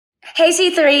Hey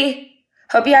C3,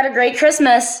 hope you had a great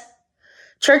Christmas.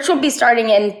 Church will be starting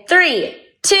in 3,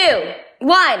 2,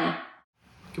 1.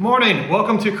 Good morning.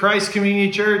 Welcome to Christ Community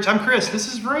Church. I'm Chris.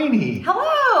 This is Rainey.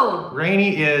 Hello.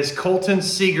 Rainey is Colton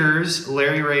Seeger's,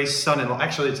 Larry Ray's son-in-law.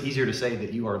 Actually, it's easier to say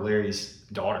that you are Larry's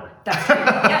daughter. That's true.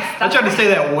 Yes, I tried to say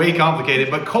that way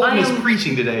complicated, but Colton is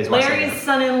preaching today. Is why Larry's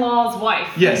son-in-law's wife.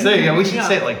 Yes, there you go. We should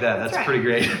say it like that. That's right. Pretty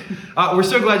great. We're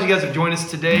so glad you guys have joined us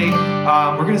today.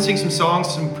 We're going to sing some songs,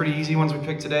 some pretty easy ones we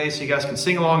picked today, so you guys can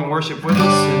sing along and worship with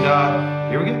us.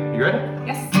 And here we go. You ready?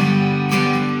 Yes.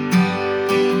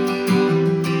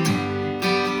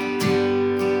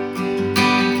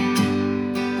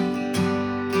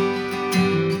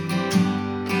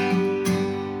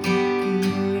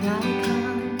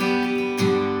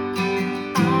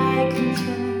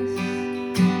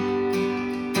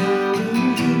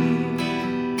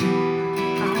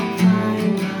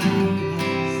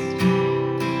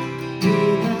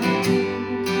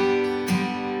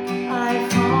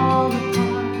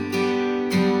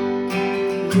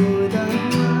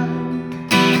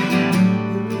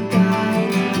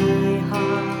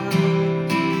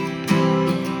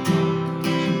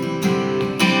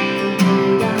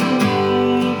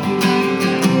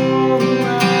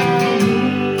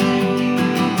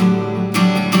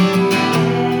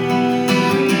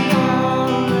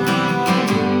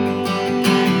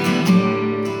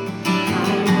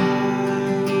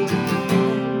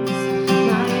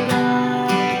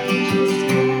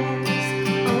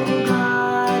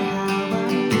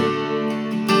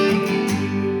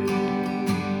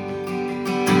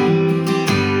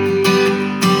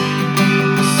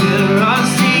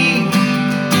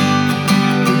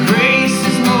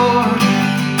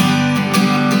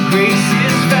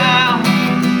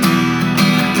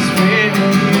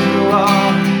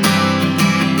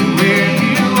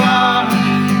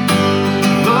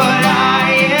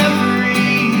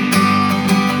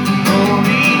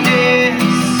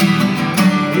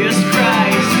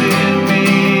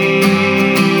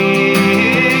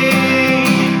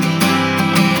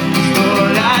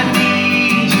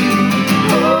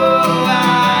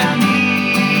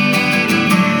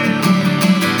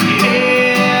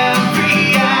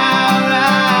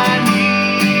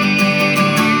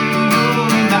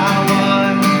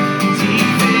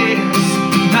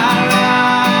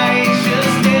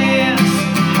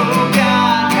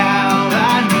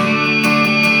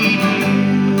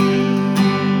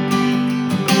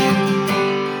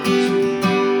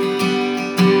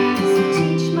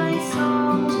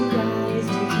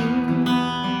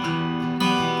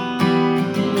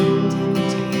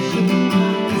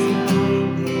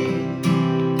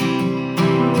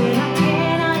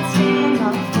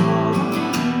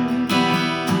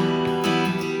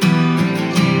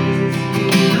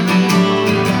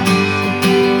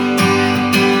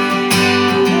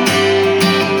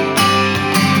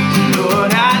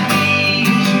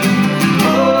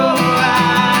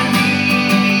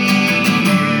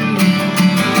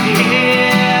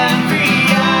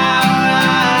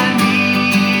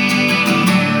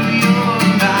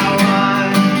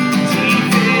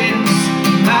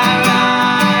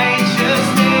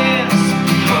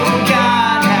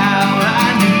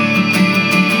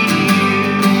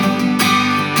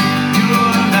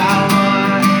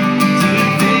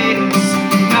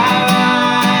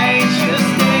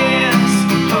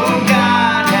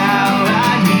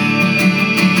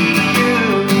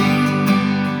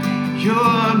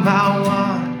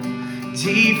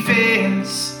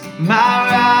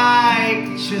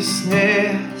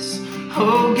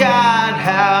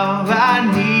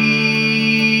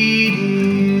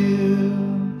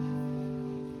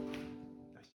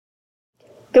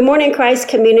 Good morning, Christ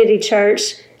Community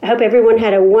Church. I hope everyone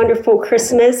had a wonderful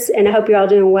Christmas, and I hope you're all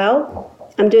doing well.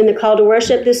 I'm doing the call to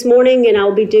worship this morning, and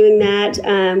I'll be doing that.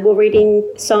 We're reading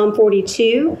Psalm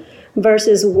 42,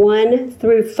 verses 1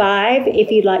 through 5, if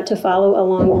you'd like to follow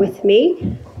along with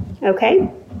me.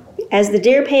 Okay? As the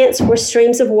deer pants for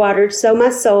streams of water, so my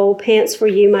soul pants for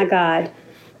you, my God.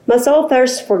 My soul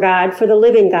thirsts for God, for the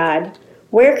living God.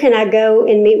 Where can I go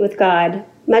and meet with God?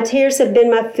 My tears have been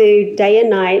my food day and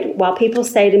night, while people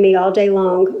say to me all day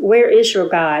long, "Where is your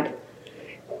God?"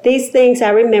 These things I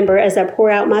remember as I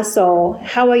pour out my soul,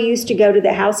 how I used to go to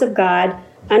the house of God,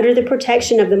 under the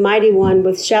protection of the Mighty One,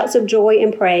 with shouts of joy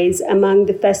and praise among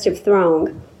the festive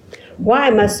throng. Why,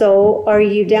 my soul, are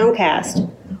you downcast?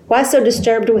 Why so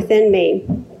disturbed within me?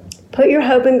 Put your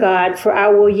hope in God, for I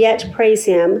will yet praise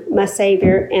him, my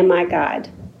Savior and my God.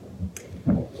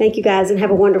 Thank you guys, and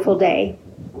have a wonderful day.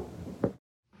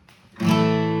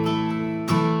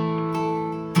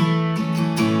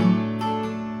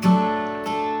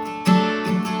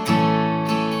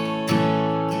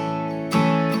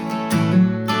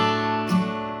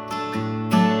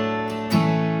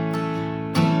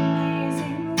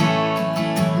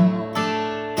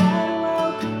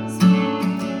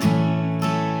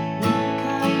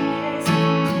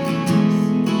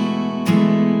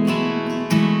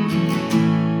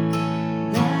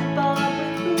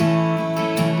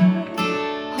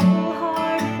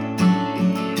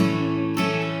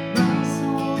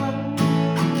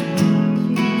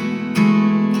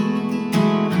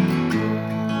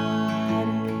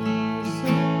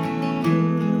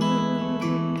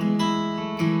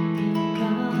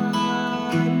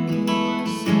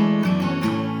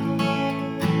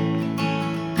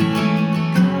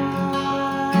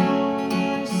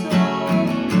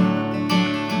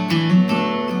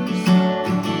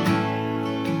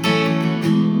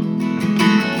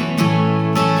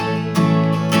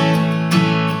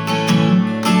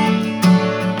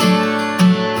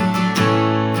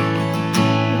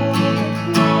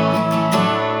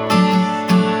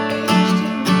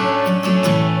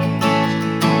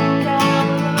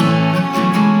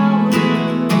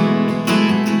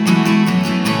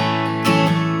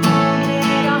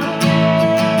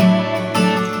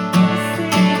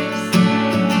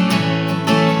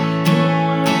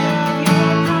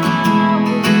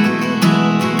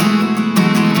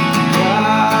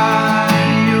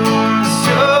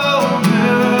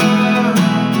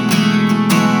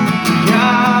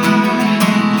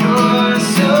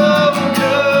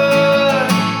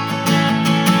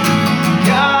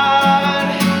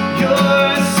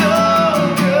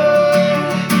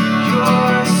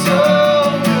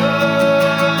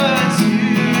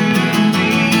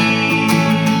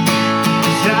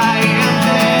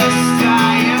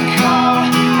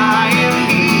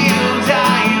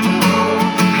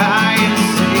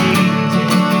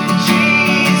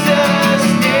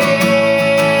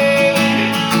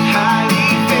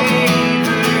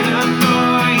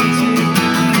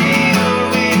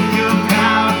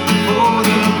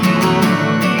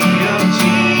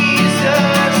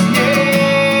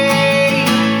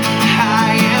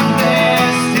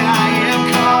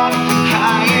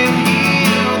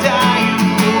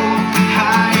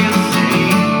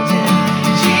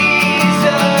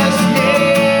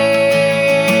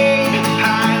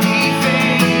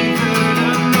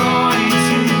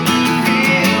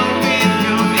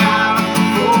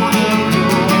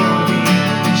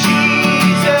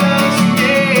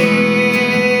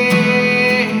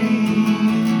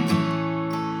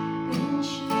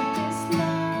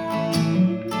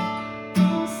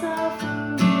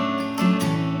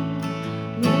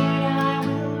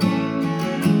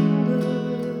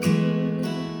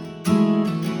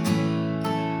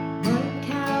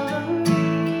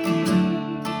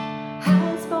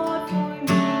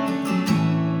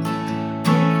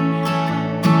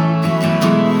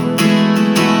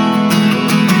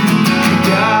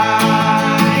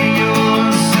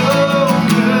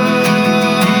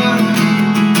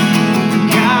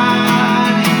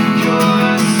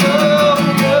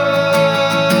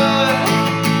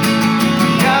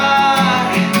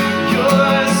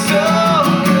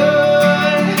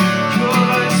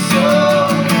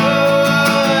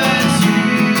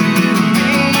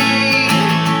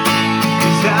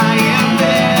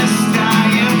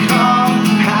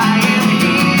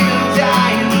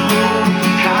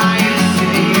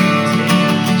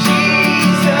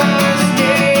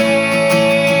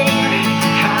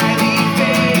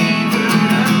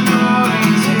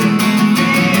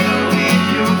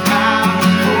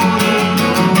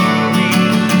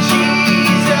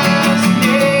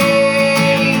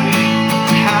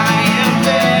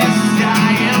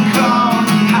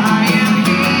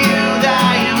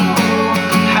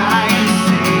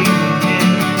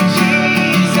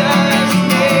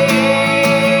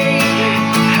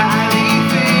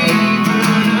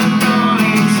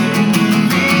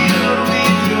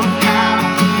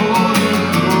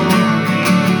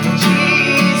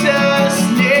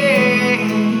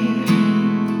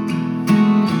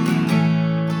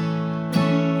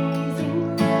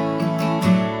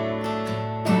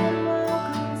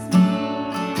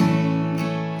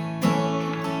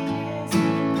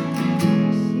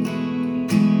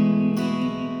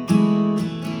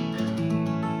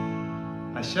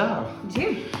 Nice job.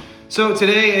 Dude. So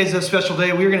today is a special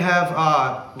day. We're going to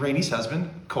have Rainey's husband,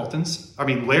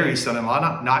 Larry's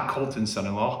son-in-law, not Colton's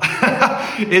son-in-law,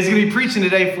 is going to be preaching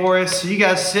today for us. So you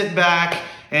guys sit back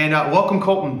and welcome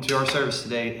Colton to our service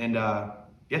today. And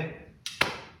yeah.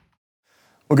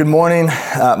 Well, good morning.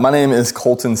 My name is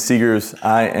Colton Seegers.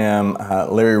 I am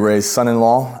Larry Ray's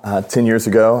son-in-law. 10 years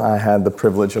ago, I had the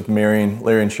privilege of marrying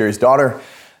Larry and Sherry's daughter.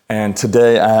 And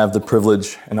today I have the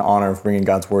privilege and honor of bringing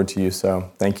God's word to you.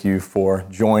 So thank you for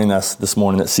joining us this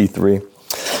morning at C3.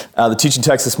 The teaching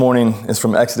text this morning is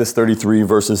from Exodus 33,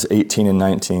 verses 18 and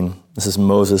 19. This is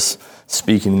Moses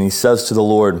speaking, and he says to the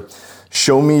Lord,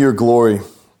 "Show me your glory."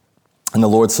 And the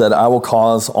Lord said, "I will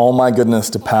cause all my goodness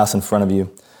to pass in front of you,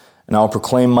 and I will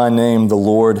proclaim my name, the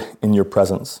Lord, in your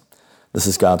presence." This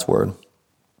is God's word.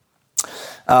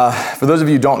 For those of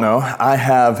you who don't know, I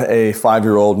have a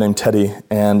 5-year-old named Teddy,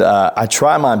 and I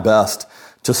try my best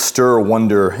to stir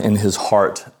wonder in his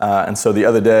heart. And so the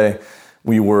other day,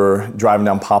 we were driving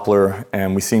down Poplar,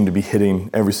 and we seemed to be hitting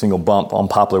every single bump on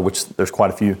Poplar, which there's quite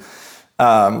a few.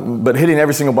 But hitting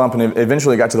every single bump, and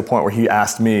eventually got to the point where he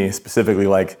asked me specifically,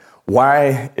 like,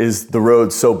 "Why is the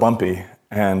road so bumpy?"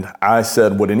 And I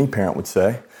said what any parent would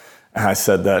say. And I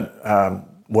said that,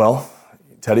 well,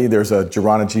 Teddy, there's a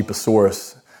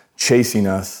Gerontojeeposaurus chasing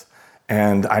us,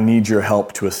 and I need your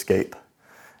help to escape.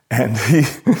 And he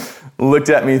looked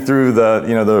at me through the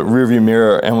rearview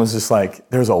mirror and was just like,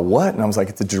 "There's a what?" And I was like,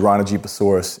 "It's a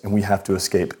Gerontojeeposaurus, and we have to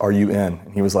escape. Are you in?"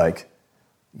 And he was like,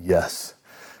 "Yes."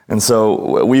 And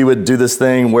so we would do this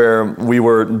thing where we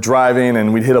were driving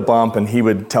and we'd hit a bump, and he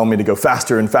would tell me to go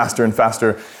faster and faster and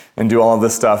faster and do all of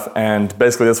this stuff. And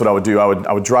basically that's what I would do.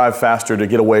 I would drive faster to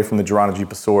get away from the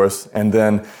Gerontojeeposaurus, and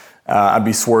then I'd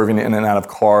be swerving in and out of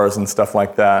cars and stuff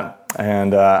like that.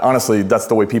 And honestly, that's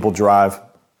the way people drive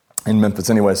in Memphis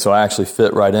anyway, so I actually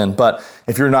fit right in. But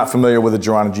if you're not familiar with a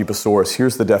Gerontojeeposaurus,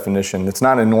 here's the definition. It's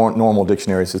not in normal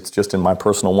dictionaries, it's just in my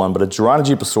personal one. But a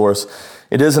Gerontojeeposaurus,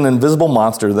 it is an invisible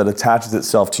monster that attaches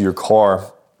itself to your car,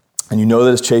 and you know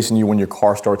that it's chasing you when your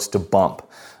car starts to bump.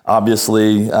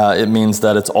 Obviously, it means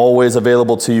that it's always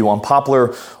available to you on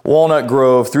Poplar, Walnut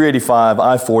Grove, 385,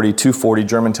 I-40, 240,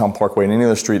 Germantown Parkway, and any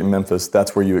other street in Memphis.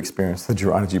 That's where you experience the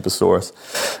Gerontojeeposaurus.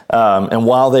 And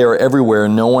while they are everywhere,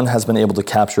 no one has been able to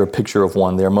capture a picture of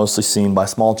one. They are mostly seen by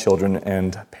small children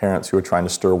and parents who are trying to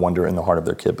stir wonder in the heart of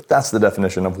their kid. But that's the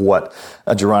definition of what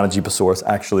a Gerontojeeposaurus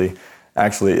actually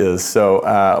is.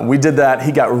 So we did that.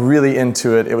 He got really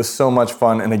into it. It was so much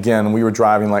fun. And again, we were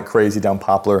driving like crazy down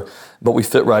Poplar, but we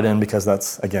fit right in because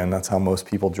that's how most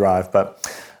people drive. But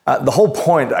the whole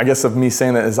point, I guess, of me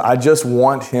saying that is I just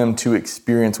want him to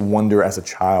experience wonder as a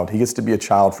child. He gets to be a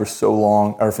child for so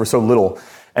long, or for so little.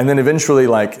 And then eventually,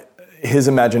 like, his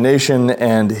imagination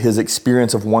and his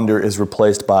experience of wonder is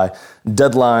replaced by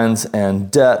deadlines and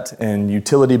debt and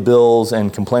utility bills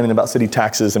and complaining about city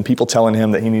taxes and people telling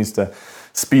him that he needs to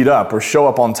speed up or show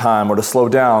up on time or to slow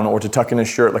down or to tuck in his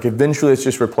shirt. Like, eventually it's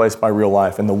just replaced by real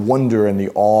life, and the wonder and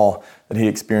the awe that he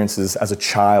experiences as a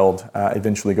child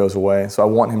eventually goes away. So I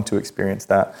want him to experience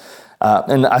that.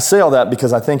 And I say all that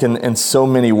because I think in so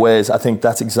many ways, I think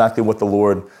that's exactly what the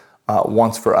Lord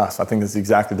wants for us. I think that's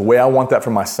exactly the way I want that for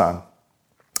my son.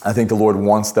 I think the Lord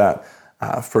wants that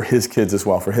for his kids as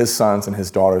well, for his sons and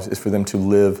his daughters, is for them to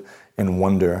live in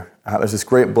wonder. There's this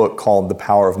great book called The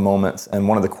Power of Moments, and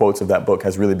one of the quotes of that book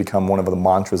has really become one of the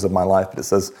mantras of my life. But it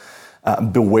says,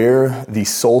 "Beware the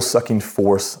soul-sucking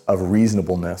force of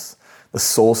reasonableness." The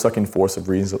soul-sucking force of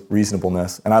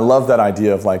reasonableness. And I love that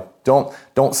idea of, like, don't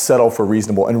settle for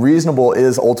reasonable. And reasonable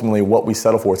is ultimately what we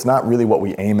settle for. It's not really what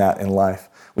we aim at in life.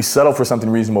 We settle for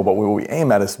something reasonable, but what we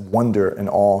aim at is wonder and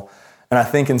awe. And I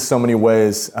think in so many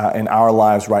ways in our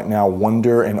lives right now,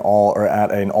 wonder and awe are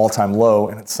at an all-time low,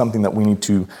 and it's something that we need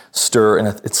to stir, and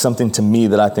it's something to me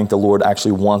that I think the Lord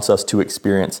actually wants us to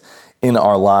experience in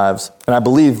our lives. And I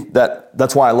believe that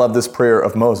that's why I love this prayer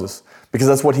of Moses, because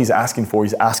that's what he's asking for.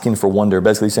 He's asking for wonder,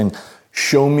 basically saying,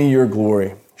 "Show me your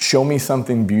glory. Show me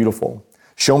something beautiful.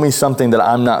 Show me something that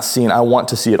I'm not seeing. I want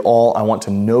to see it all. I want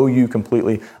to know you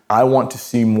completely. I want to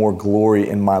see more glory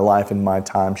in my life and my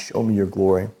time. Show me your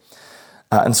glory."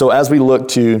 And so as we look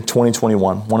to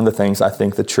 2021, one of the things I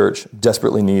think the church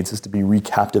desperately needs is to be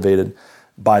recaptivated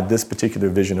by this particular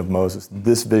vision of Moses,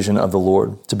 this vision of the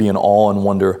Lord, to be in awe and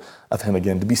wonder of him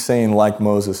again, to be saying like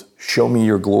Moses, "Show me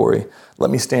your glory.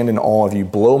 Let me stand in awe of you.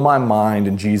 Blow my mind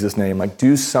in Jesus' name. Like,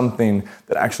 do something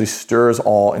that actually stirs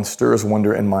awe and stirs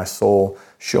wonder in my soul.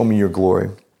 Show me your glory."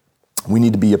 We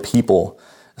need to be a people,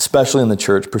 especially in the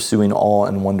church, pursuing awe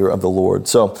and wonder of the Lord.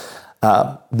 So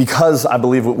Because I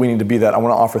believe we need to be that, I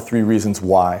want to offer 3 reasons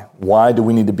why. Why do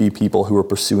we need to be people who are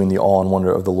pursuing the awe and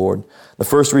wonder of the Lord? The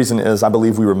first reason is I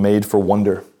believe we were made for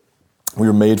wonder. We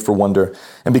were made for wonder.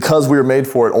 And because we were made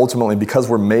for it, ultimately, because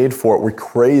we're made for it, we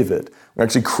crave it. We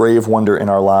actually crave wonder in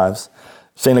our lives.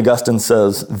 St. Augustine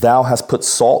says, "Thou hast put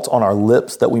salt on our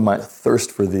lips that we might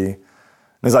thirst for thee."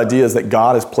 And his idea is that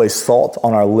God has placed salt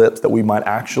on our lips that we might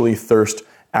actually thirst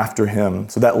after him.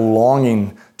 So that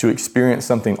longing to experience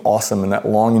something awesome and that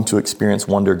longing to experience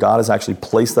wonder, God has actually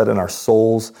placed that in our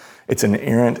souls. It's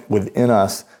inherent within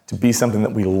us to be something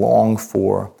that we long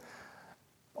for,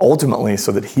 ultimately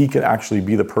so that he could actually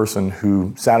be the person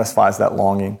who satisfies that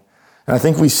longing. And I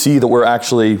think we see that we're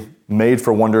actually made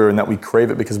for wonder and that we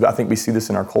crave it because I think we see this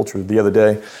in our culture. The other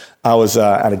day, I was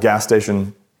at a gas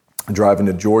station driving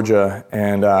to Georgia,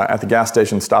 and at the gas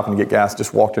station, stopping to get gas,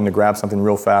 just walked in to grab something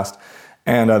real fast.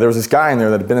 And there was this guy in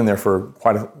there that had been in there for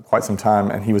quite some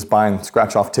time, and he was buying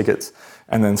scratch-off tickets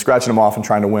and then scratching them off and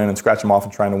trying to win and scratching them off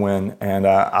and trying to win. And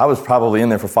I was probably in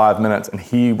there for 5 minutes, and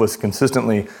he was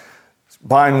consistently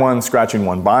buying one, scratching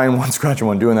one, buying one, scratching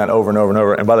one, doing that over and over and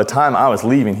over. And by the time I was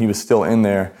leaving, he was still in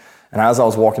there. And as I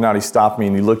was walking out, he stopped me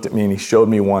and he looked at me and he showed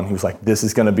me one. He was like, "This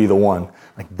is going to be the one.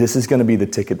 Like, this is going to be the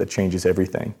ticket that changes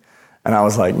everything." And I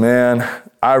was like, man,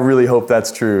 I really hope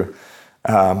that's true.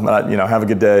 But, have a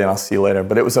good day and I'll see you later.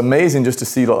 But it was amazing just to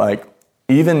see like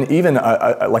even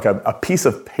a piece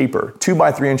of paper, 2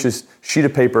 by 3 inches sheet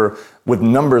of paper with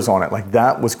numbers on it. Like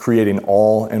that was creating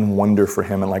awe and wonder for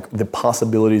him, and like the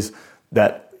possibilities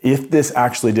that if this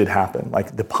actually did happen,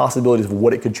 like the possibilities of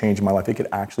what it could change in my life, it could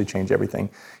actually change everything.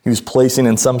 He was placing,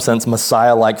 in some sense,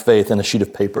 Messiah-like faith in a sheet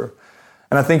of paper.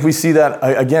 And I think we see that,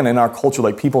 again, in our culture,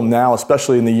 like people now,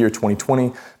 especially in the year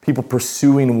 2020, people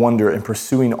pursuing wonder and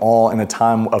pursuing awe in a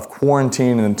time of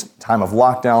quarantine and a time of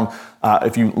lockdown.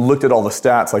 If you looked at all the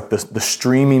stats, like the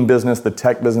streaming business, the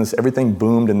tech business, everything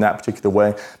boomed in that particular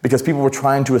way because people were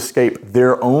trying to escape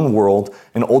their own world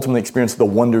and ultimately experience the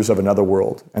wonders of another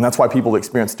world. And that's why people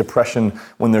experienced depression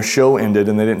when their show ended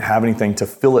and they didn't have anything to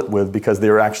fill it with, because they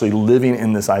were actually living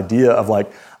in this idea of like,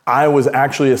 I was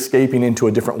actually escaping into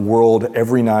a different world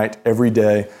every night, every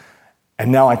day,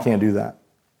 and now I can't do that.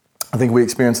 I think we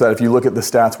experienced that if you look at the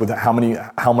stats with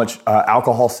how much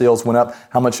alcohol sales went up,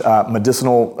 how much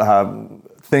medicinal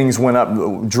things went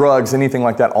up, drugs, anything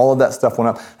like that, all of that stuff went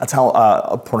up. That's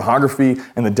how pornography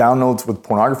and the downloads with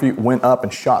pornography went up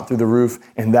and shot through the roof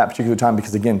in that particular time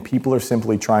because, again, people are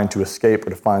simply trying to escape or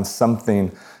to find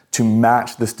something to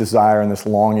match this desire and this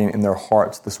longing in their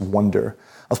hearts, this wonder.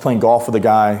 I was playing golf with a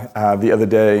guy the other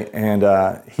day, and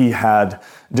he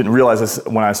didn't realize this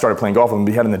when I started playing golf with him,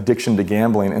 but he had an addiction to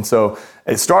gambling. And so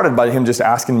it started by him just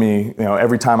asking me,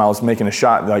 every time I was making a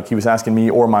shot, like he was asking me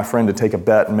or my friend to take a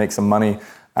bet and make some money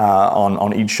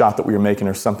on each shot that we were making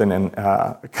or something. And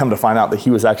come to find out that he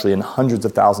was actually in hundreds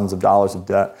of thousands of dollars of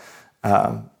debt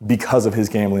because of his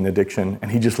gambling addiction.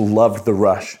 And he just loved the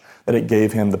rush that it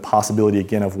gave him, the possibility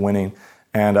again of winning.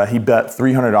 And he bet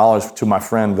 $300 to my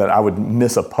friend that I would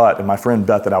miss a putt, and my friend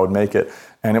bet that I would make it.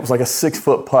 And it was like a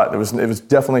 6-foot putt. It was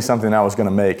definitely something I was going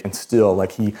to make. And still,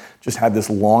 like, he just had this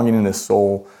longing in his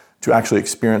soul to actually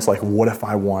experience, like, what if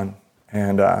I won?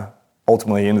 And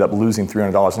ultimately, he ended up losing $300.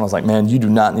 And I was like, man, you do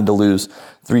not need to lose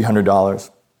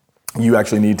 $300. You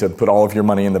actually need to put all of your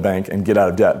money in the bank and get out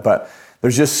of debt. But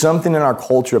there's just something in our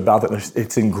culture about that.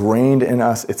 It's ingrained in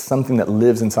us. It's something that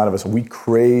lives inside of us. We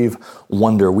crave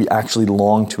wonder. We actually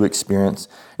long to experience.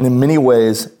 And in many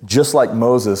ways, just like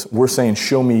Moses, we're saying,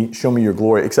 show me your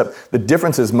glory. Except the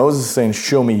difference is Moses is saying,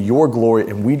 show me your glory.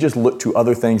 And we just look to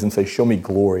other things and say, show me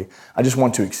glory. I just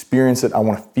want to experience it. I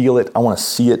want to feel it. I want to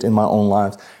see it in my own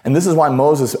lives. And this is why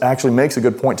Moses actually makes a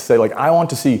good point to say, like, I want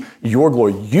to see your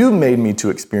glory. You made me to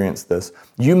experience this.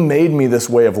 You made me this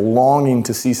way of longing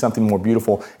to see something more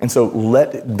beautiful. And so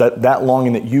let that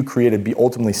longing that you created be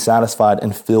ultimately satisfied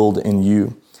and filled in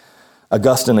you.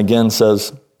 Augustine again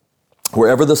says,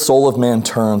 wherever the soul of man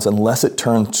turns, unless it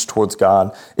turns towards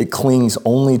God, it clings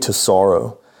only to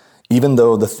sorrow, even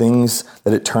though the things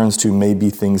that it turns to may be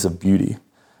things of beauty.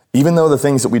 Even though the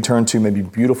things that we turn to may be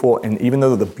beautiful, and even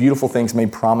though the beautiful things may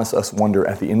promise us wonder,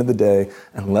 at the end of the day,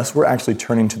 unless we're actually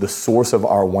turning to the source of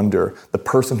our wonder, the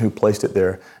person who placed it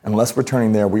there, unless we're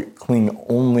turning there, we cling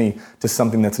only to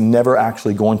something that's never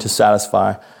actually going to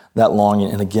satisfy that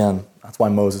longing. And again, that's why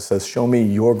Moses says, show me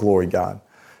your glory, God.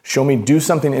 Show me, do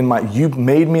something you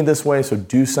made me this way, so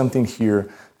do something here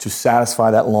to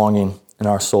satisfy that longing in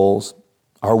our souls.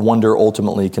 Our wonder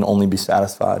ultimately can only be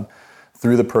satisfied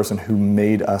through the person who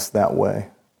made us that way.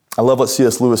 I love what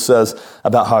C.S. Lewis says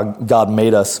about how God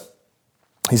made us.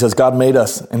 He says, God made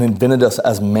us and invented us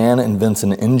as man invents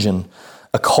an engine.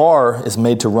 A car is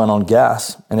made to run on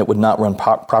gas, and it would not run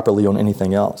properly on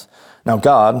anything else. Now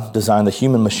God designed the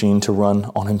human machine to run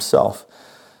on himself.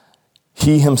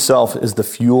 He himself is the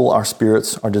fuel our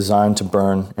spirits are designed to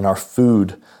burn, and our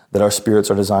food that our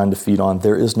spirits are designed to feed on.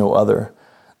 There is no other.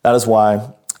 That is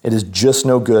why it is just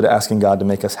no good asking God to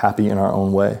make us happy in our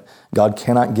own way. God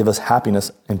cannot give us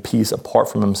happiness and peace apart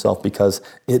from himself because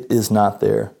it is not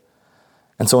there.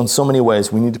 And so in so many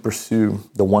ways, we need to pursue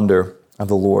the wonder of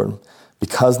the Lord.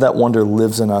 Because that wonder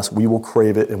lives in us, we will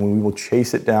crave it and we will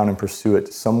chase it down and pursue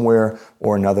it somewhere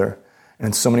or another. And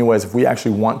in so many ways, if we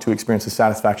actually want to experience the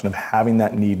satisfaction of having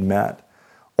that need met,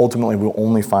 ultimately we'll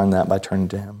only find that by turning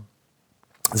to him.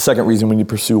 The second reason we need to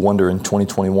pursue wonder in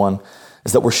 2021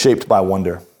 is that we're shaped by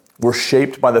wonder. We're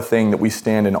shaped by the thing that we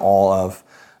stand in awe of.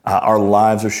 Our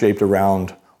lives are shaped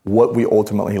around what we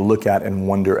ultimately look at and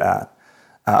wonder at.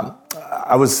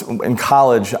 I was in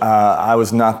college, I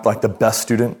was not like the best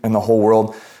student in the whole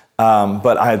world,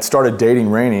 but I had started dating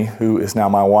Rainey, who is now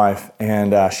my wife,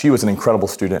 and she was an incredible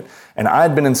student. And I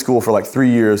had been in school for like 3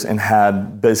 years and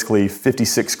had basically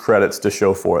 56 credits to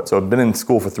show for it. So I'd been in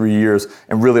school for 3 years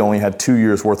and really only had 2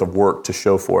 years worth of work to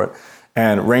show for it.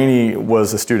 And Rainey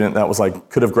was a student that was like,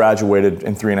 could have graduated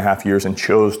in 3.5 years and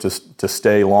chose to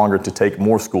stay longer to take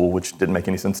more school, which didn't make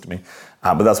any sense to me.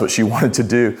 But that's what she wanted to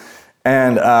do.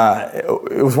 And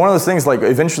it was one of those things, like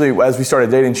eventually as we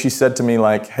started dating, she said to me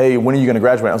like, hey, when are you going to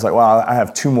graduate? I was like, well, I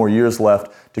have 2 more years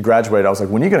left to graduate. I was like,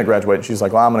 when are you going to graduate? And she's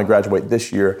like, well, I'm going to graduate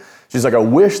this year. She's like, I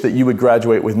wish that you would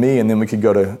graduate with me and then we could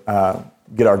go to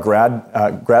get our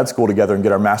grad school together and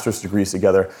get our master's degrees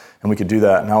together and we could do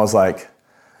that. And I was like,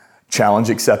 challenge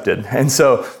accepted. And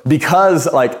so because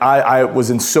like I was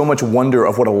in so much wonder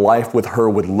of what a life with her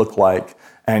would look like,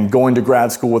 and going to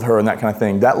grad school with her and that kind of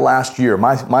thing. That last year,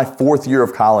 my 4th year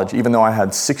of college, even though I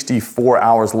had 64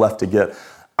 hours left to get,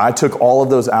 I took all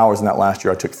of those hours in that last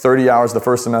year. I took 30 hours the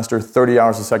first semester, 30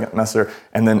 hours the second semester,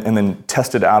 and then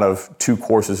tested out of 2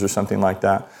 courses or something like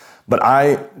that. But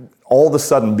all of a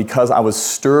sudden, because I was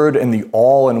stirred in the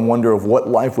awe and wonder of what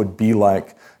life would be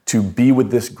like to be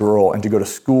with this girl and to go to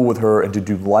school with her and to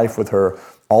do life with her,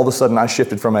 all of a sudden I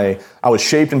shifted from I was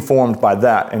shaped and formed by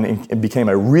that and became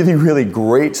a really, really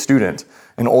great student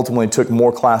and ultimately took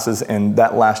more classes in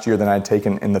that last year than I had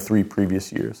taken in the 3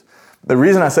 previous years. The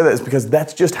reason I say that is because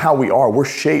that's just how we are. We're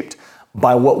shaped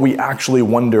by what we actually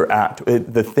wonder at.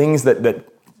 The things that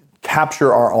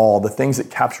capture our awe, the things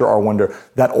that capture our wonder,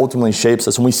 that ultimately shapes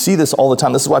us. And we see this all the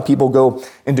time. This is why people go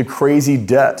into crazy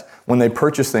debt when they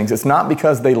purchase things. It's not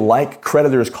because they like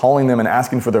creditors calling them and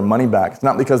asking for their money back. It's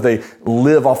not because they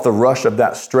live off the rush of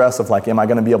that stress of like, am I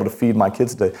going to be able to feed my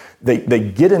kids today? They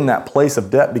get in that place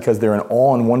of debt because they're in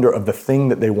awe and wonder of the thing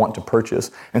that they want to purchase.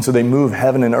 And so they move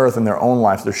heaven and earth in their own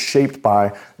lives. They're shaped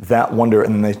by that wonder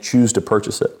and then they choose to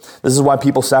purchase it. This is why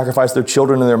people sacrifice their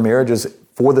children and their marriages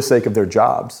for the sake of their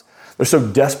jobs. They're so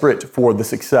desperate for the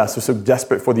success. They're so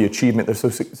desperate for the achievement. They're so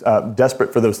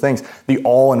desperate for those things. The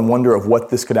awe and wonder of what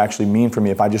this could actually mean for me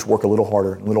if I just work a little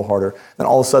harder. Then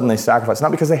all of a sudden they sacrifice.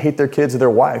 Not because they hate their kids or their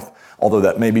wife, although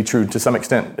that may be true to some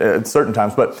extent at certain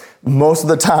times. But most of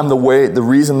the time, the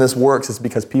reason this works is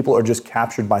because people are just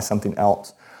captured by something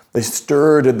else. They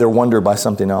stirred their wonder by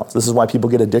something else. This is why people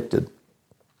get addicted.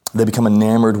 They become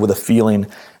enamored with a feeling,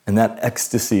 and that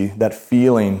ecstasy, that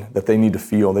feeling that they need to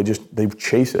feel, they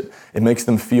chase it. It makes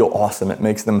them feel awesome. It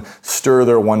makes them stir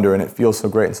their wonder, and it feels so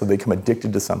great, and so they become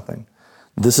addicted to something.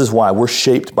 This is why we're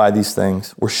shaped by these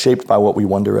things. We're shaped by what we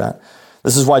wonder at.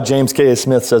 This is why James K.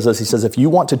 Smith says this. He says, if you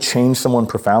want to change someone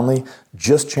profoundly,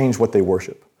 just change what they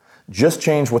worship. Just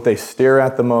change what they stare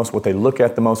at the most, what they look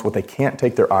at the most, what they can't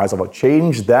take their eyes off of.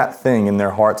 Change that thing in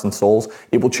their hearts and souls.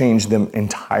 It will change them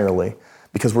entirely.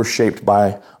 Because we're shaped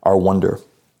by our wonder.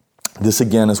 This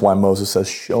again is why Moses says,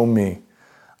 show me.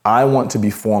 I want to be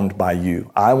formed by you.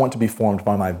 I want to be formed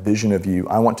by my vision of you.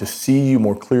 I want to see you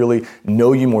more clearly,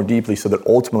 know you more deeply, so that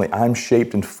ultimately I'm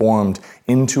shaped and formed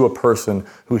into a person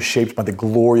who is shaped by the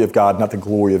glory of God, not the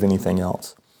glory of anything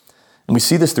else. And we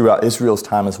see this throughout Israel's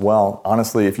time as well.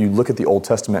 Honestly, if you look at the Old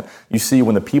Testament, you see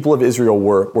when the people of Israel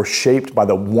were shaped by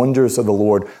the wonders of the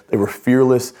Lord, they were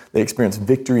fearless, they experienced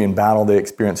victory in battle, they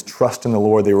experienced trust in the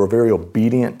Lord, they were very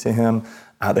obedient to him,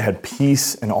 they had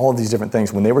peace and all of these different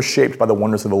things. When they were shaped by the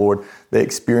wonders of the Lord, they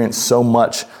experienced so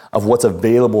much of what's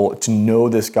available to know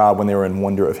this God when they were in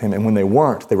wonder of him. And when they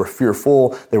weren't, they were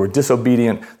fearful, they were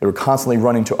disobedient, they were constantly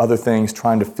running to other things,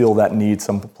 trying to fill that need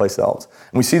someplace else.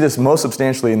 And we see this most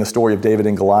substantially in the story of David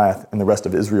and Goliath and the rest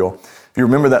of Israel. If you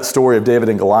remember that story of David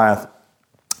and Goliath,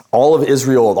 all of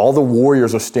Israel, all the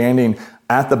warriors are standing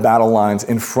at the battle lines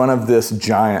in front of this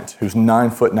giant who's 9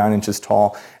 foot 9 inches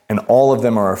tall, and all of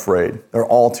them are afraid. They're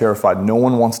all terrified. No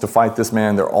one wants to fight this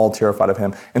man. They're all terrified of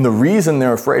him. And the reason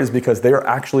they're afraid is because they are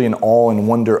actually in awe and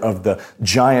wonder of the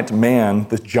giant man,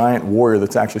 this giant warrior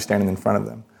that's actually standing in front of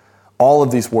them. All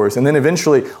of these warriors. And then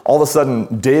eventually, all of a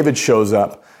sudden, David shows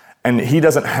up, and he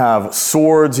doesn't have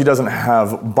swords, he doesn't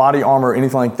have body armor,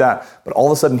 anything like that. But all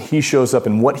of a sudden, he shows up,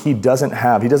 and what he doesn't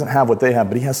have what they have,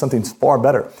 but he has something far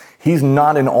better. He's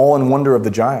not in awe and wonder of the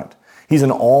giant. He's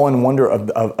in awe and wonder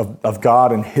of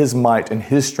God and his might and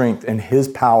his strength and his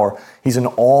power. He's in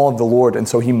awe of the Lord. And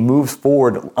so he moves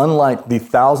forward, unlike the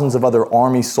thousands of other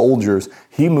army soldiers,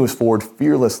 he moves forward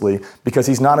fearlessly because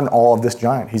he's not in awe of this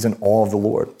giant. He's in awe of the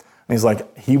Lord. And he's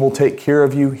like, he will take care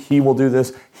of you. He will do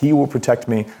this. He will protect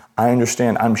me. I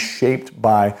understand. I'm shaped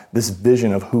by this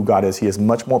vision of who God is. He is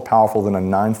much more powerful than a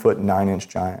 9 foot 9 inch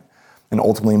giant, and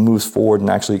ultimately moves forward and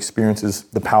actually experiences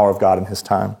the power of God in his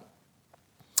time.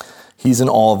 He's in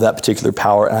awe of that particular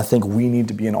power, and I think we need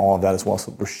to be in awe of that as well,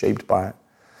 so we're shaped by it.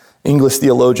 English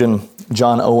theologian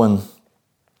John Owen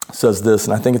says this,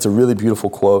 and I think it's a really beautiful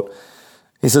quote.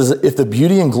 He says, if the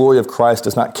beauty and glory of Christ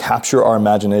does not capture our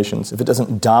imaginations, if it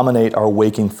doesn't dominate our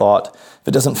waking thought, if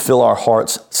it doesn't fill our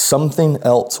hearts, something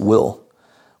else will.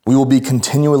 We will be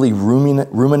continually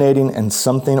ruminating, and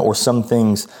something or some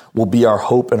things will be our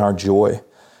hope and our joy.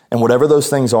 And whatever those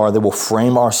things are, they will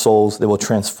frame our souls. They will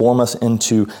transform us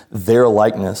into their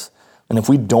likeness. And if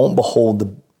we don't behold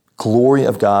the glory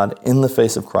of God in the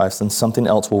face of Christ, then something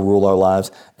else will rule our lives,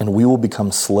 and we will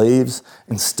become slaves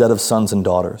instead of sons and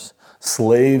daughters.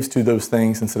 Slaves to those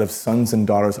things instead of sons and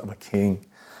daughters of a king.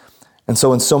 And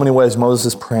so in so many ways,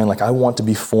 Moses is praying like, I want to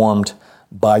be formed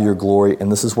by your glory.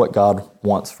 And this is what God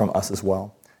wants from us as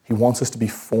well. He wants us to be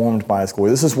formed by his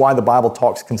glory. This is why the Bible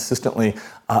talks consistently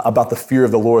about the fear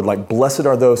of the Lord. Like, blessed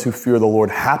are those who fear the Lord.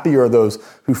 Happy are those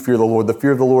who fear the Lord. The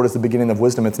fear of the Lord is the beginning of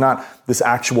wisdom. It's not this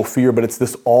actual fear, but it's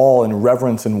this awe and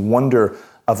reverence and wonder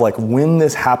of like, when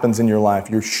this happens in your life,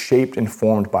 you're shaped and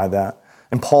formed by that.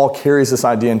 And Paul carries this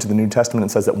idea into the New Testament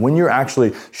and says that when you're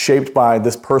actually shaped by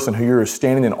this person who you're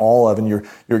standing in awe of and you're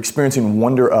experiencing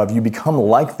wonder of, you become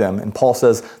like them. And Paul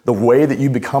says the way that you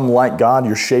become like God,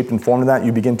 you're shaped and formed in that,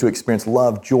 you begin to experience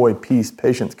love, joy, peace,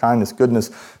 patience, kindness,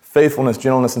 goodness, faithfulness,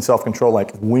 gentleness, and self-control.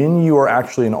 Like, when you are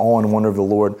actually in awe and wonder of the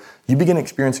Lord, you begin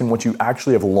experiencing what you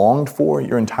actually have longed for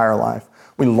your entire life.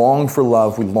 We long for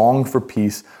love. We long for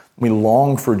peace. We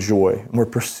long for joy, and we're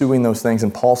pursuing those things.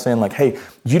 And Paul's saying like, hey,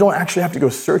 you don't actually have to go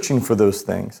searching for those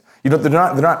things. They're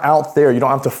not out there. You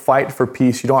don't have to fight for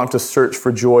peace. You don't have to search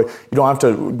for joy. You don't have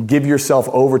to give yourself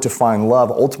over to find love.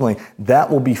 Ultimately,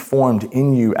 that will be formed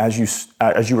in you as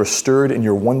you are stirred in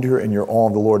your wonder and your awe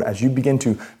of the Lord. As you begin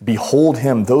to behold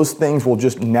him, those things will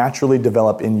just naturally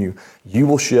develop in you. You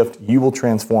will shift. You will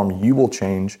transform. You will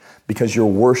change because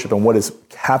your worship and what has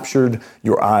captured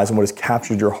your eyes and what has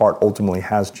captured your heart ultimately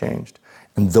has changed.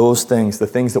 And those things, the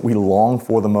things that we long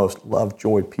for the most, love,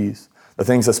 joy, peace, the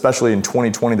things, especially in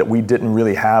 2020, that we didn't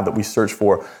really have, that we searched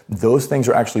for, those things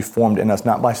are actually formed in us,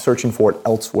 not by searching for it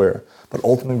elsewhere, but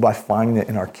ultimately by finding it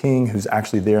in our King who's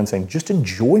actually there and saying, just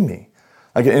enjoy me.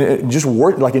 Like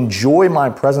enjoy my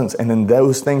presence, and then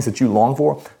those things that you long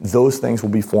for, those things will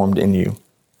be formed in you.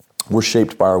 We're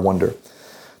shaped by our wonder.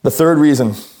 The third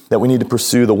reason that we need to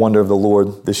pursue the wonder of the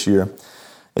Lord this year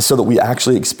is so that we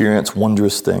actually experience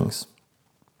wondrous things.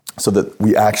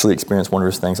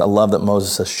 I love that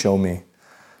Moses says, show me.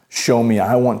 Show me.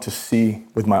 I want to see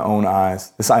with my own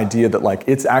eyes. This idea that like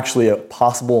it's actually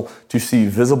possible to see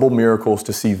visible miracles,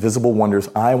 to see visible wonders.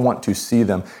 I want to see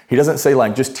them. He doesn't say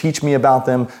like, just teach me about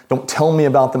them. Don't tell me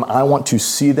about them. I want to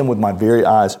see them with my very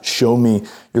eyes. Show me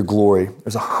your glory.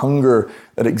 There's a hunger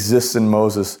that exists in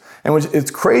Moses. And what's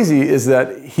crazy is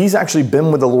that he's actually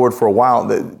been with the Lord for a while.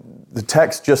 The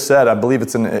text just said, I believe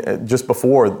it's just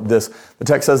before this, the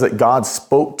text says that God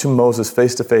spoke to Moses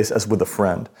face to face as with a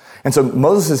friend. And so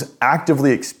Moses is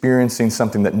actively experiencing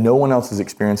something that no one else is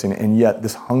experiencing, and yet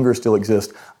this hunger still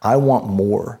exists. I want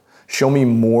more. Show me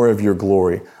more of your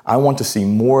glory. I want to see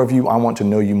more of you. I want to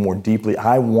know you more deeply.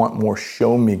 I want more.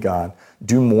 Show me, God.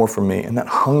 Do more for me. And that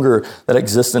hunger that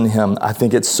exists in him, I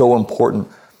think it's so important.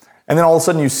 And then all of a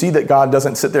sudden you see that God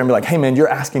doesn't sit there and be like, hey man, you're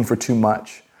asking for too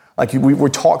much. Like we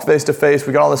talk face to face,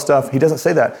 we got all this stuff. He doesn't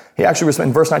say that. He actually,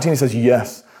 in verse 19, he says,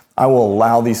 yes, I will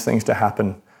allow these things to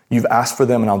happen. You've asked for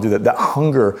them and I'll do that. That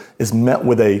hunger is met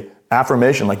with a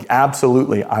affirmation, like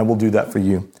absolutely, I will do that for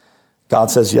you.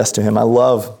 God says yes to him. I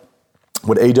love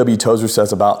what A.W. Tozer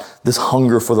says about this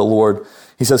hunger for the Lord.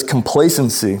 He says,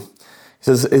 complacency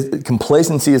He says,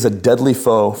 complacency is a deadly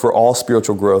foe for all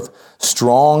spiritual growth.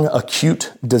 Strong,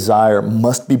 acute desire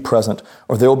must be present,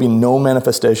 or there will be no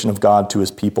manifestation of God to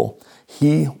his people.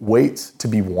 He waits to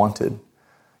be wanted.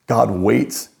 God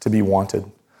waits to be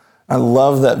wanted. I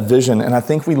love that vision, and I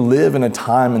think we live in a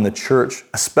time in the church,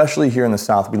 especially here in the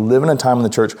South, we live in a time in the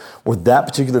church where that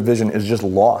particular vision is just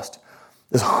lost.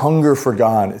 This hunger for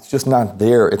God, it's just not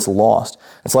there, it's lost.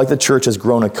 It's like the church has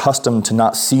grown accustomed to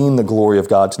not seeing the glory of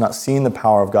God, to not seeing the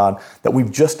power of God, that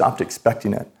we've just stopped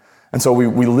expecting it. And so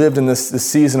we lived in this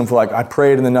season of like, I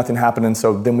prayed and then nothing happened, and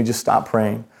so then we just stopped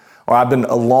praying. Or I've been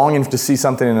longing to see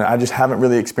something and I just haven't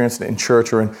really experienced it in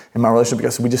church or in my relationship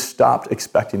because we just stopped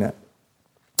expecting it.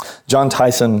 John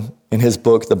Tyson, in his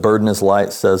book, The Burden is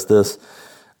Light, says this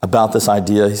about this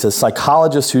idea. He says,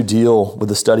 psychologists who deal with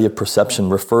the study of perception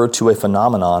refer to a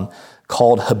phenomenon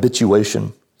called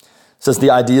habituation. He says the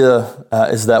idea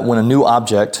is that when a new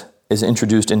object is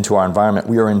introduced into our environment,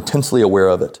 we are intensely aware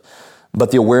of it, but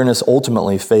the awareness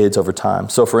ultimately fades over time.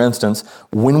 So for instance,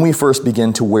 when we first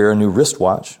begin to wear a new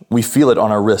wristwatch, we feel it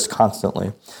on our wrist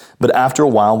constantly, but after a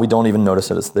while, we don't even notice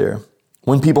that it's there.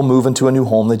 When people move into a new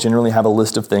home, they generally have a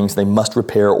list of things they must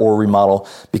repair or remodel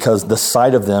because the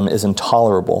sight of them is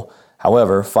intolerable.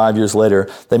 However, 5 years later,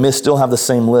 they may still have the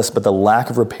same list, but the lack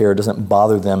of repair doesn't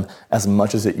bother them as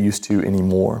much as it used to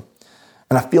anymore.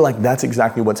 And I feel like that's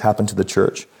exactly what's happened to the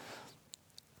church.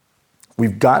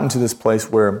 We've gotten to this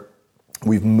place where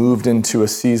we've moved into a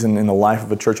season in the life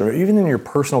of a church, or even in your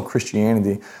personal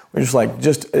Christianity, where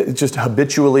just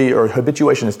habitually, or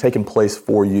habituation has taken place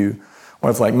for you. Where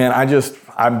it's like, man,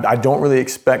 I don't really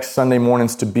expect Sunday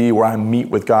mornings to be where I meet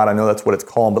with God. I know that's what it's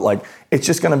called, but like, it's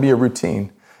just going to be a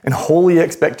routine. And holy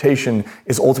expectation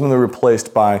is ultimately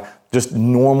replaced by just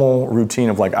normal routine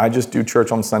of like, I just do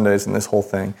church on Sundays and this whole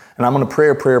thing. And I'm going to pray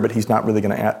a prayer, but he's not really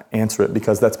going to answer it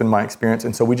because that's been my experience.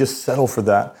 And so we just settle for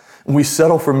that. And we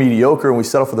settle for mediocre and we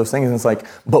settle for those things. And it's like,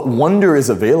 but wonder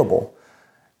is available.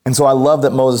 And so I love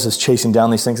that Moses is chasing down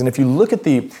these things. And if you look at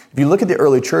the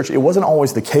early church, it wasn't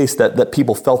always the case that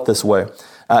people felt this way.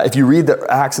 If you read the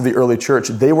Acts of the early church,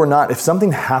 they were not, if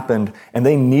something happened and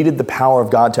they needed the power of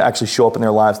God to actually show up in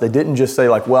their lives, they didn't just say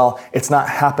like, well, it's not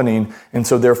happening, and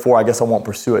so therefore I guess I won't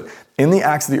pursue it. In the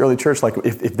Acts of the early church, like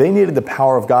if they needed the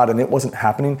power of God and it wasn't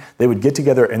happening, they would get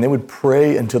together and they would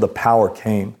pray until the power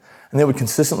came. And they would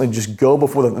consistently just go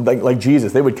before like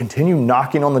Jesus. They would continue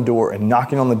knocking on the door and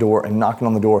knocking on the door and knocking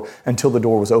on the door until the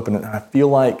door was open. And I feel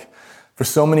like for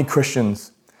so many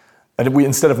Christians, that we,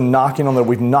 instead of knocking on the door,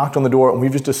 we've knocked on the door and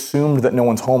we've just assumed that no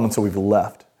one's home, and so we've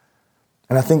left.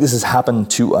 And I think this has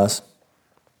happened to us.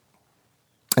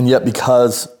 And yet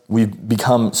because we've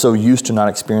become so used to not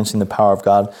experiencing the power of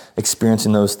God,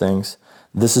 experiencing those things,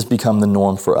 this has become the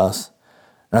norm for us.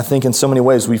 And I think in so many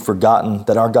ways we've forgotten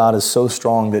that our God is so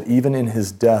strong that even in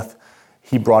his death,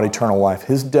 he brought eternal life.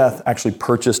 His death actually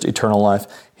purchased eternal life.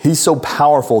 He's so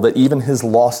powerful that even his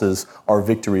losses are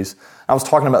victories. I was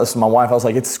talking about this with my wife. I was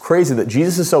like, it's crazy that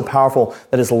Jesus is so powerful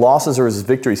that his losses are his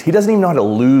victories. He doesn't even know how to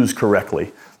lose correctly.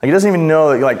 Like, he doesn't even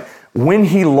know that, like, when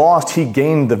he lost, he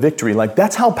gained the victory. Like,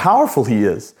 that's how powerful he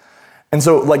is. And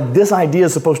so, like, this idea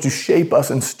is supposed to shape us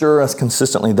and stir us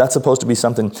consistently. That's supposed to be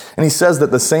something. And he says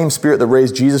that the same spirit that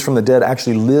raised Jesus from the dead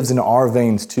actually lives in our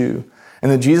veins too.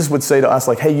 And that Jesus would say to us,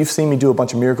 like, hey, you've seen me do a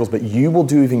bunch of miracles, but you will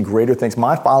do even greater things.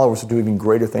 My followers will do even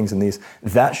greater things than these.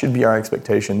 That should be our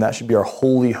expectation. That should be our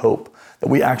holy hope, that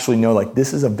we actually know, like,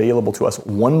 this is available to us.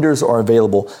 Wonders are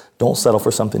available. Don't settle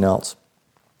for something else.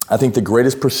 I think the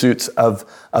greatest pursuits of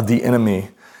the enemy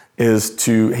is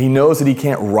he knows that he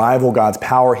can't rival God's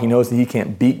power. He knows that he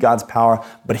can't beat God's power,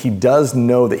 but he does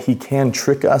know that he can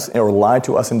trick us or lie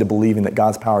to us into believing that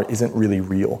God's power isn't really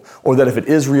real, or that if it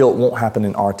is real, it won't happen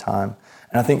in our time.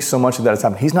 And I think so much of that has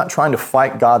happened. He's not trying to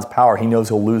fight God's power. He knows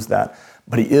he'll lose that,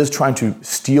 but he is trying to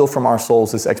steal from our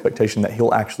souls this expectation that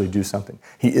he'll actually do something.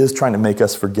 He is trying to make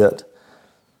us forget.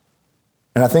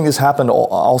 And I think this happened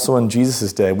also in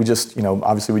Jesus' day. We just,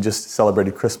 obviously we just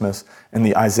celebrated Christmas and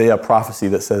the Isaiah prophecy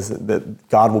that says that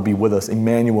God will be with us.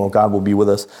 Emmanuel, God will be with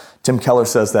us. Tim Keller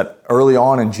says that early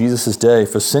on in Jesus' day,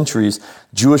 for centuries,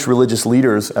 Jewish religious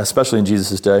leaders, especially in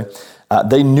Jesus' day,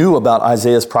 they knew about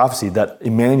Isaiah's prophecy that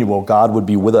Emmanuel, God would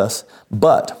be with us,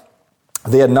 but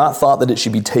they had not thought that it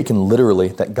should be taken literally,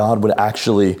 that God would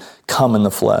actually come in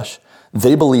the flesh.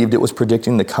 They believed it was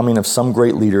predicting the coming of some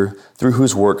great leader through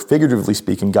whose work, figuratively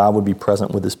speaking, God would be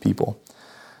present with his people.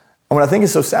 And what I think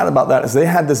is so sad about that is they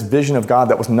had this vision of God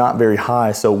that was not very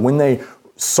high. So when they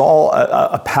saw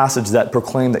a passage that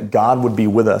proclaimed that God would be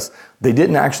with us, they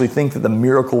didn't actually think that the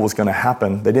miracle was going to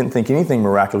happen. They didn't think anything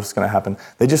miraculous was going to happen.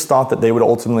 They just thought that they would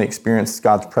ultimately experience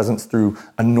God's presence through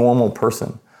a normal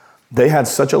person. They had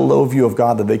such a low view of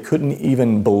God that they couldn't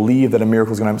even believe that a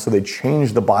miracle was going to happen, so they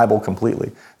changed the Bible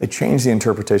completely. They changed the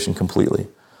interpretation completely.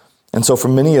 And so for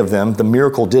many of them, the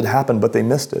miracle did happen, but they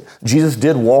missed it. Jesus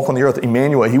did walk on the earth.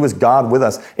 Emmanuel, he was God with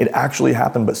us. It actually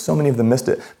happened, but so many of them missed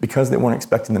it because they weren't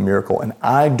expecting the miracle. And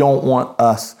I don't want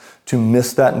us to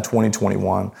miss that in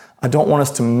 2021. I don't want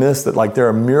us to miss that, like, there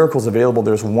are miracles available,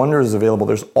 there's wonders available,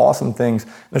 there's awesome things,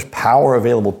 there's power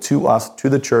available to us, to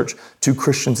the church, to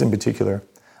Christians in particular.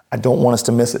 I don't want us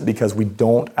to miss it because we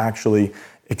don't actually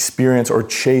experience or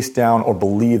chase down or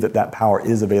believe that that power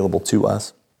is available to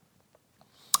us.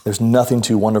 There's nothing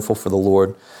too wonderful for the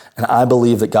Lord. And I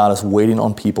believe that God is waiting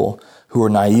on people who are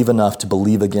naive enough to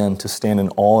believe again, to stand in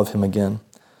awe of him again.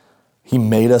 He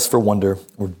made us for wonder.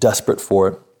 We're desperate for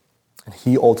it. And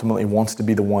he ultimately wants to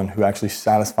be the one who actually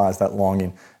satisfies that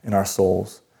longing in our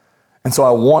souls. And so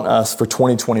I want us for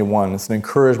 2021, it's an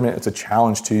encouragement, it's a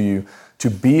challenge to you,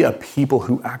 to be a people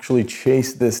who actually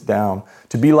chase this down,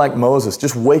 to be like Moses.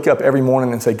 Just wake up every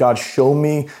morning and say, God, show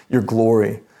me your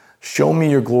glory. Show me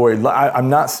your glory.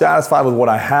 I'm not satisfied with what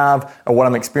I have or what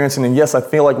I'm experiencing. And yes, I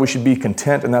feel like we should be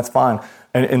content, and that's fine,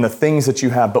 in the things that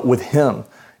you have. But with him,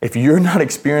 if you're not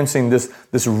experiencing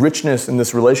this richness and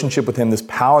this relationship with him, this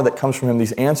power that comes from him,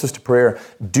 these answers to prayer,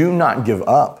 do not give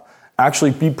up. Actually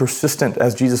be persistent,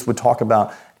 as Jesus would talk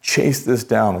about. Chase this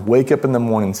down. Wake up in the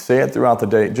morning. Say it throughout the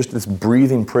day. Just this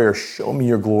breathing prayer, show me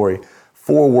your glory.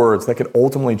 4 words that could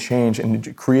ultimately change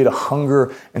and create a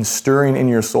hunger and stirring in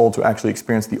your soul to actually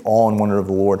experience the awe and wonder of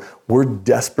the Lord. We're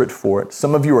desperate for it.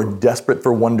 Some of you are desperate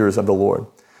for wonders of the Lord.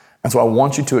 And so I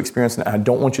want you to experience it, and I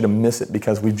don't want you to miss it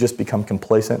because we've just become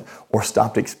complacent or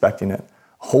stopped expecting it.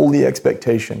 Holy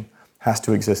expectation has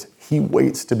to exist. He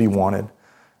waits to be wanted.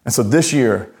 And so this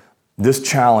year, this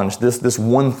challenge, this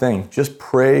one thing, just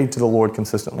pray to the Lord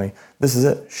consistently. This is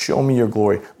it. Show me your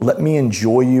glory. Let me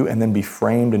enjoy you and then be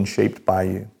framed and shaped by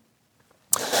you.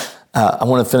 I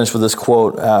want to finish with this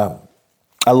quote.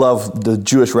 I love the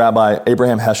Jewish rabbi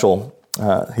Abraham Heschel.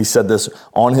 He said this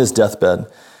on his deathbed.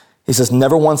 He says,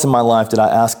 "Never once in my life did I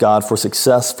ask God for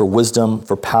success, for wisdom,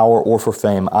 for power, or for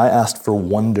fame. I asked for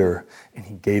wonder, and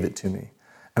he gave it to me."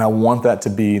 And I want that to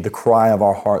be the cry of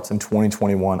our hearts in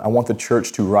 2021. I want the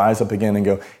church to rise up again and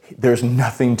go, there's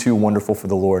nothing too wonderful for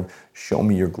the Lord. Show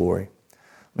me your glory.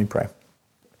 Let me pray.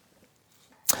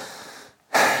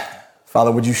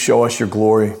 Father, would you show us your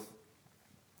glory?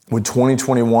 Would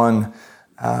 2021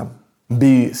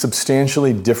 be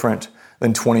substantially different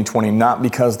than 2020? Not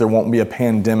because there won't be a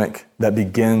pandemic that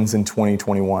begins in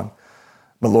 2021.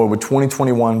 But Lord, would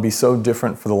 2021 be so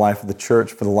different for the life of the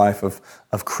church, for the life of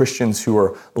Christians who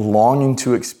are longing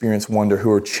to experience wonder, who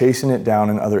are chasing it down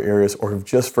in other areas, or have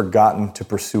just forgotten to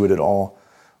pursue it at all,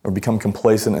 or become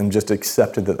complacent and just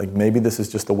accepted that, like, maybe this is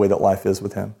just the way that life is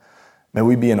with him. May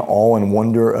we be in awe and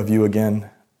wonder of you again.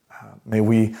 May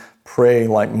we pray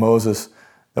like Moses,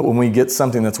 that when we get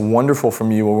something that's wonderful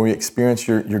from you, when we experience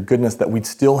your goodness, that we'd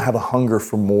still have a hunger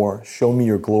for more. Show me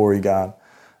your glory, God.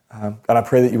 God, I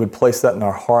pray that you would place that in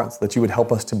our hearts, that you would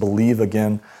help us to believe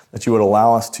again, that you would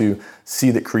allow us to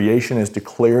see that creation is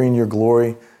declaring your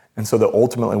glory, and so that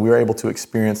ultimately we're able to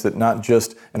experience it not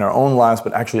just in our own lives,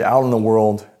 but actually out in the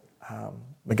world.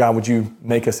 But God, would you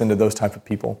make us into those type of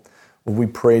people? Would we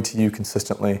pray to you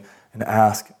consistently and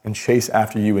ask and chase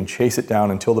after you and chase it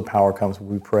down until the power comes?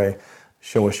 Would we pray,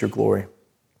 show us your glory.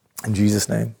 In Jesus'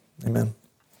 name, amen.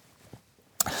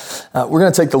 We're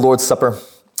going to take the Lord's Supper.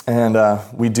 And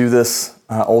we do this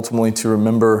ultimately to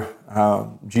remember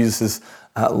Jesus'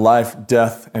 life,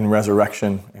 death, and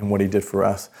resurrection and what he did for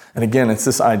us. And again, it's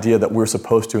this idea that we're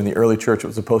supposed to, in the early church, it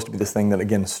was supposed to be this thing that,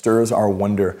 again, stirs our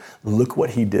wonder. Look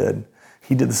what he did.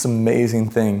 He did this amazing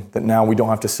thing that now we don't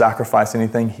have to sacrifice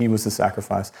anything. He was the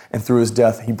sacrifice. And through his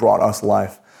death, he brought us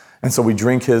life. And so we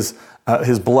drink his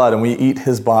blood and we eat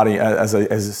his body as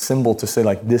a symbol to say,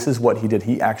 like, this is what he did.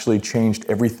 He actually changed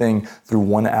everything through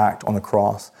one act on the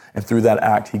cross. And through that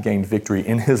act, he gained victory.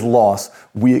 In his loss,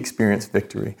 we experience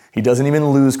victory. He doesn't even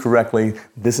lose correctly.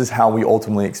 This is how we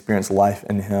ultimately experience life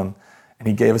in him. And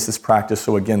he gave us this practice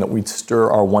so, again, that we'd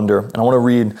stir our wonder. And I want to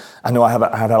read, I know I have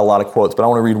had a lot of quotes, but I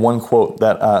want to read one quote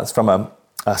that is from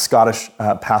a Scottish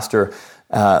pastor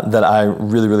that I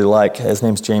really, really like. His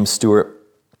name's James Stewart.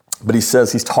 But he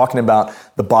says, he's talking about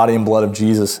the body and blood of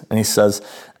Jesus. And he says,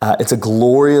 it's a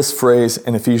glorious phrase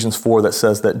in Ephesians 4 that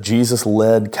says that Jesus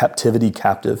led captivity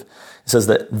captive. It says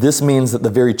that this means that the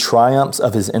very triumphs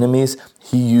of his enemies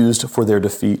he used for their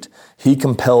defeat. He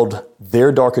compelled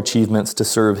their dark achievements to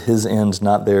serve his end,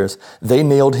 not theirs. They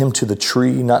nailed him to the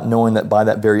tree, not knowing that by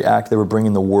that very act they were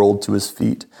bringing the world to his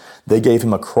feet. They gave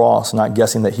him a cross, not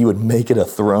guessing that he would make it a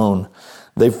throne.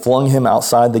 They flung him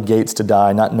outside the gates to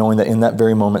die, not knowing that in that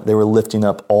very moment they were lifting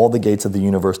up all the gates of the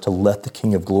universe to let the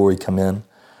King of Glory come in.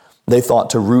 They thought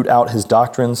to root out his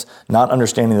doctrines, not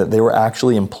understanding that they were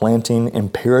actually implanting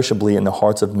imperishably in the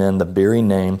hearts of men the very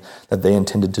name that they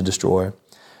intended to destroy.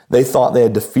 They thought they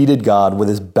had defeated God with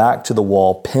his back to the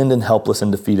wall, pinned and helpless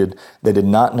and defeated. They did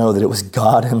not know that it was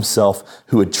God himself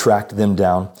who had tracked them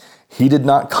down. He did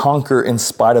not conquer in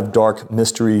spite of dark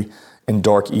mystery and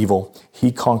dark evil.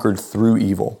 He conquered through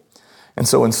evil. And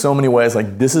so in so many ways,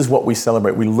 like, this is what we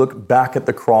celebrate. We look back at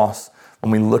the cross. When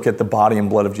we look at the body and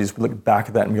blood of Jesus, we look back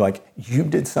at that and be like, you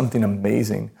did something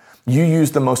amazing. You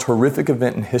used the most horrific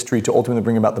event in history to ultimately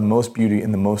bring about the most beauty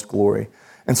and the most glory.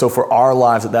 And so for our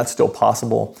lives, that that's still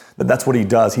possible, that's what he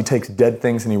does. He takes dead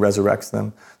things and he resurrects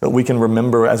them. That we can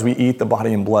remember as we eat the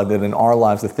body and blood that in our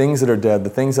lives, the things that are dead, the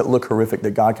things that look horrific,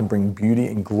 that God can bring beauty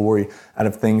and glory out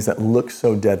of things that look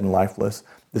so dead and lifeless.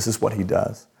 This is what he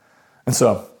does. And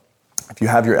so if you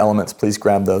have your elements, please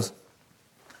grab those.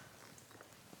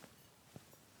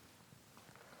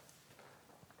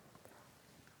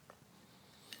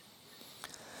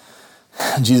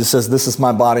 Jesus says, this is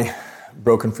my body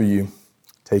broken for you.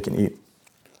 Take and eat.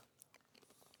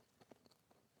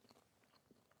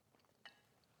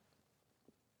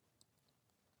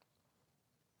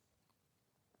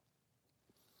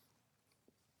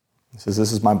 He says,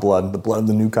 this is my blood, the blood of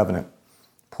the new covenant,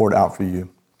 poured out for you.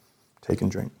 Take and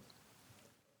drink.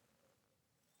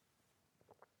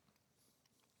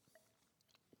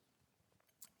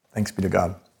 Thanks be to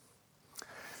God.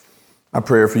 My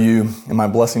prayer for you and my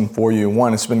blessing for you.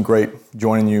 One, it's been great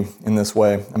joining you in this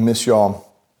way. I miss y'all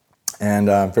and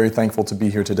very thankful to be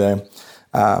here today.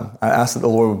 I ask that the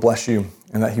Lord would bless you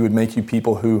and that he would make you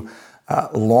people who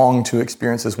long to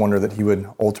experience this wonder, that he would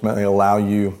ultimately allow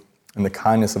you in the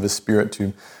kindness of his Spirit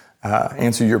to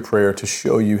answer your prayer, to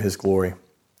show you his glory.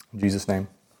 In Jesus' name.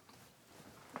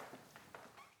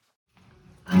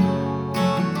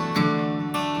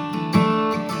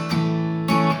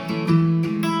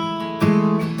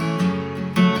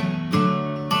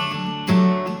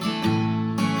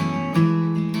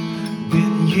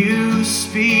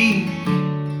 Speak,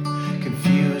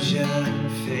 confusion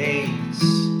fades,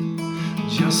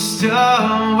 just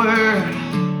a word,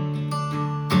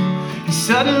 and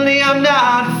suddenly I'm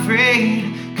not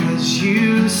afraid, 'cause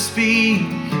you speak,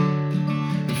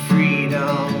 and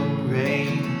freedom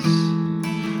reigns.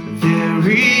 There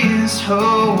is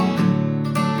hope,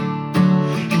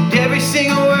 and every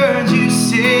single word you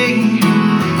say,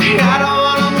 I don't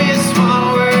wanna miss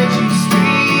one word you speak.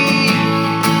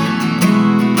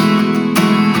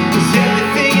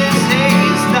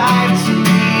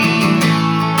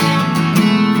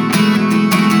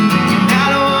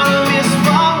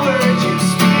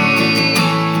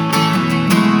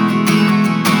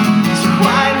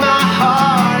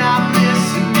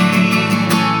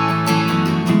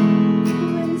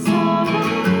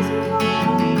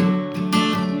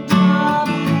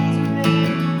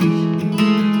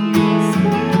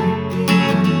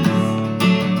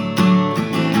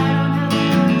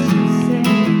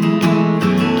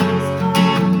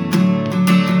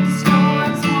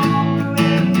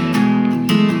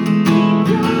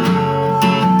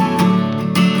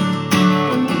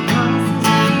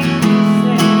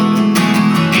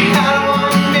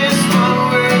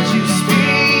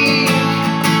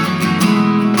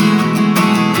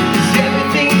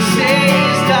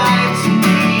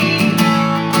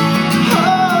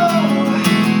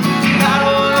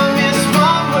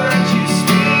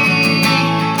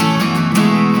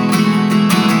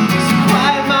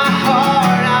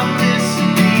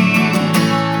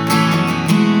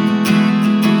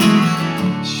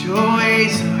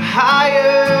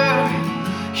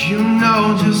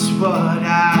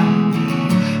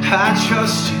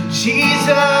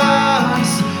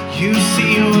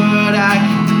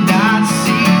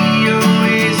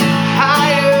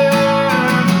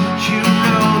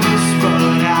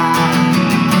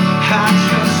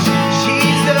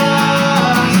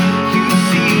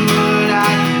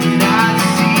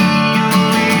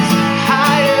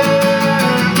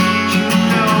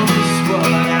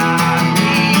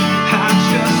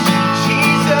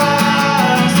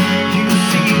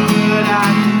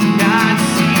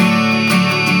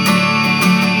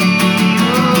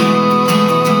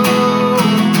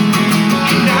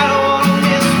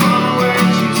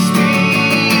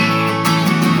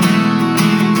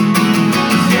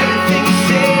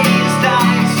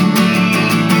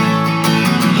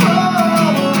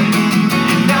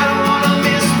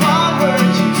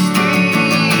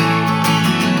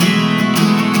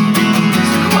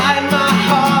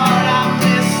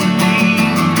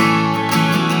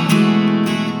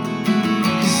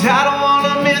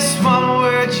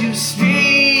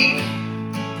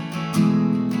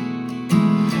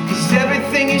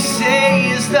 Everything you say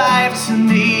is life to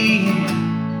me.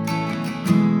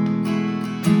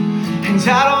 And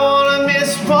I don't wanna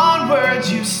miss one word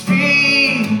you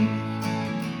speak.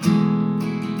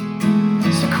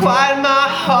 So quiet my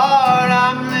heart,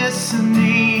 I'm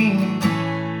listening.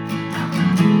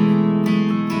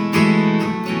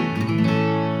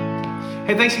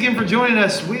 Hey, thanks again for joining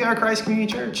us. We are Christ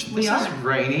Community Church. This is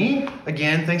Rainey.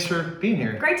 Again, thanks for being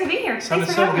here. Great to be here. Sounded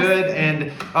Thanks for so having good. us.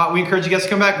 And we encourage you guys to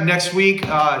come back next week,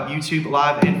 YouTube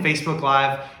Live and Facebook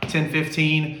Live,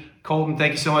 10:15. Colton,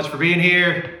 thank you so much for being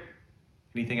here.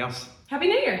 Anything else? Happy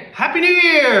New Year. Happy New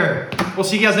Year! We'll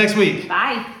see you guys next week.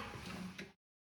 Bye.